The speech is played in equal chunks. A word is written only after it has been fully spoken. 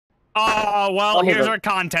Oh, well, here's our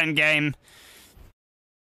content game.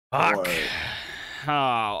 Fuck. Boy.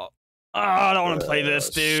 Oh, I don't want to play this,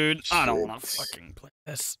 dude. I don't want to fucking play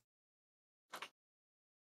this.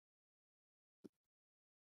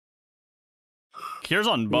 Here's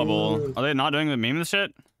on Bubble. Are they not doing the meme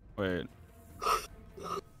shit? Wait.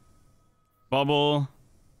 Bubble.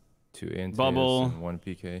 2 anti Bubble. and 1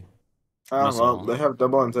 PK. Well, they have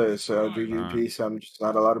double anti, so GGP, so I'm just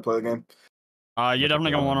not allowed to play the game. You're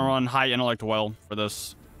definitely gonna want to run high intellect well for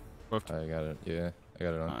this. Swift. I got it. Yeah, I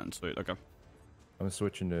got it on. Sweet. Okay. I'm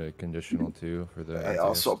switching to conditional too for the. I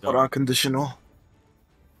also put on conditional. All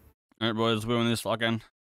right, boys, we win this fucking.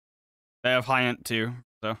 They have high int too,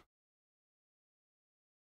 so.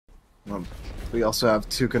 We also have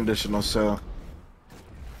 2 conditionals, so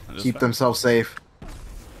keep themselves safe.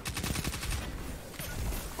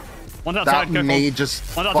 One's outside, that may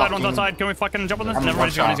just one's outside, one's outside. Can we fucking jump on this? Never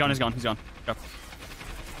mind, he's gone, he's gone. Go.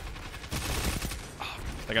 Oh,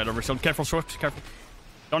 they got over shield. Careful, Swift, careful.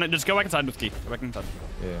 Don't just go back inside with key. Go back inside.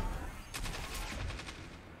 Yeah.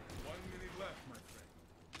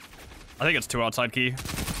 I think it's 2 outside key.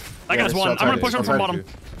 That guy's 1. I'm gonna push him from bottom.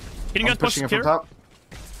 Can you guys push here? Top?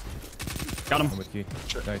 Got him. I'm with key.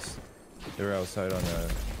 Nice. They were outside on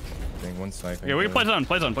the thing. 1 sniping. Yeah, we can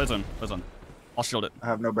play zone. I'll shield it. I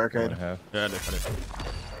have no barricade. Yeah, I do.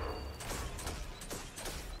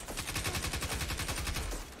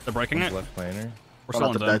 They're breaking it. Left planer. We're still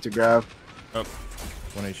on zone. To grab. Oh.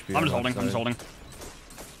 1 HP. I'm just holding.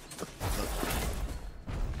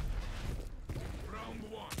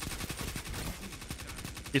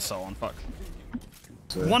 He's so on. Fuck.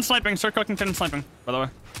 1 sniping. Start cooking 10 sniping. By the way.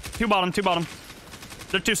 2 bottom.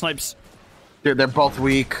 They're 2 snipes. Dude, they're both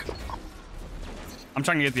weak. I'm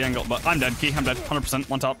trying to get the angle, but I'm dead. Key, I'm dead. 100%.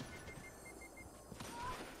 1 top.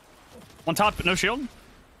 1 top, no shield.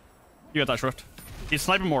 You got that, Swift. He's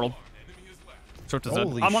sniping mortal. Swift is dead.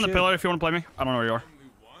 I'm on the pillar if you want to play me. I don't know where you are.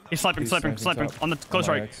 He's sniping. On the close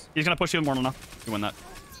right. He's gonna push you with mortal now. You win that.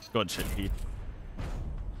 Good shit, Key.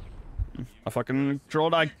 I fucking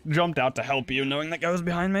trolled. I jumped out to help you, knowing that guy was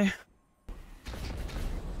behind me.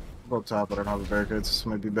 Both top, I don't have a barricade, so this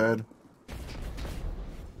might be bad.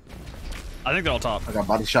 I think they're all top. I got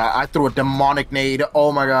body shot. I threw a demonic nade.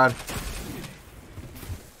 Oh my god.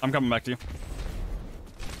 I'm coming back to you.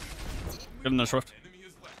 Get in there, Swift.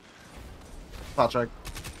 Top check.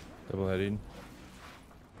 Double headed.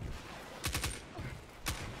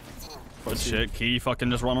 Good shit. Key fucking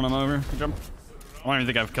just running him over. Good job. I don't even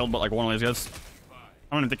think I've killed but like 1 of these guys.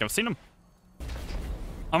 I don't even think I've seen him.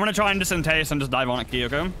 I'm gonna try and just entace and just dive on it, Key,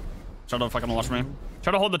 okay? Try to fucking watch me.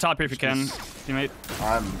 Try to hold the top here if you can, teammate.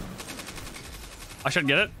 I should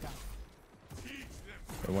get it.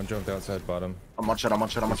 1 jumped outside bottom. I'm on shot. Coming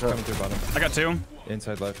through bottom. I got 2.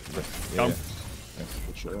 Inside left. Yeah. Nice.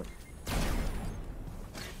 Good shit.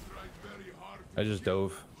 I just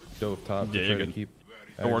dove top. Yeah, you're good. Keep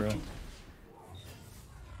it worked.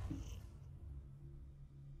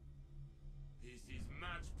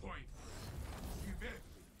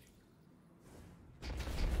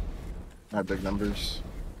 I have big numbers.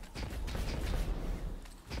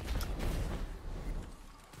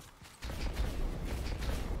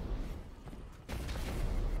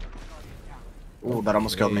 Oh, that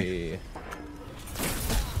almost killed me.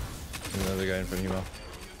 Another guy in front of you, Mo.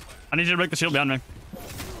 I need you to break the shield behind me.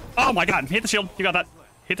 Oh my god, hit the shield. You got that.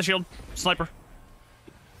 Hit the shield. Sniper.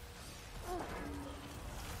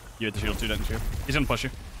 You hit the shield too, didn't you? He's gonna push you.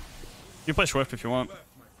 You play Swift if you want.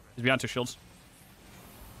 He's behind 2 shields.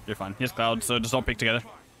 You're fine. He has cloud, so just don't peek together.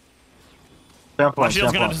 My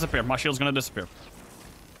shield's gonna disappear.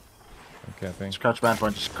 Okay, I think. Just crouch band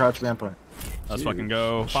point. Let's fucking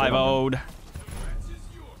go. 5-0'd.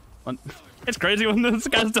 It's crazy when those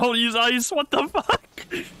guys don't use ice. What the fuck?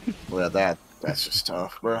 Well, that's just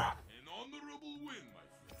tough, bro.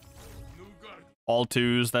 All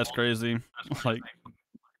 2s. That's crazy. Like.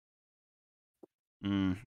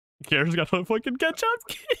 Kieran's got to fucking catch up.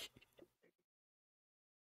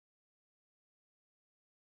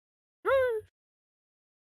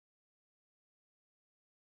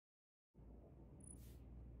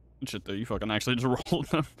 Shit, though, you fucking actually just rolled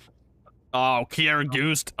them. Oh, Kiera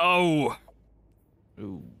goosed. Oh.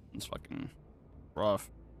 Ooh, it's fucking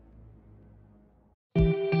rough.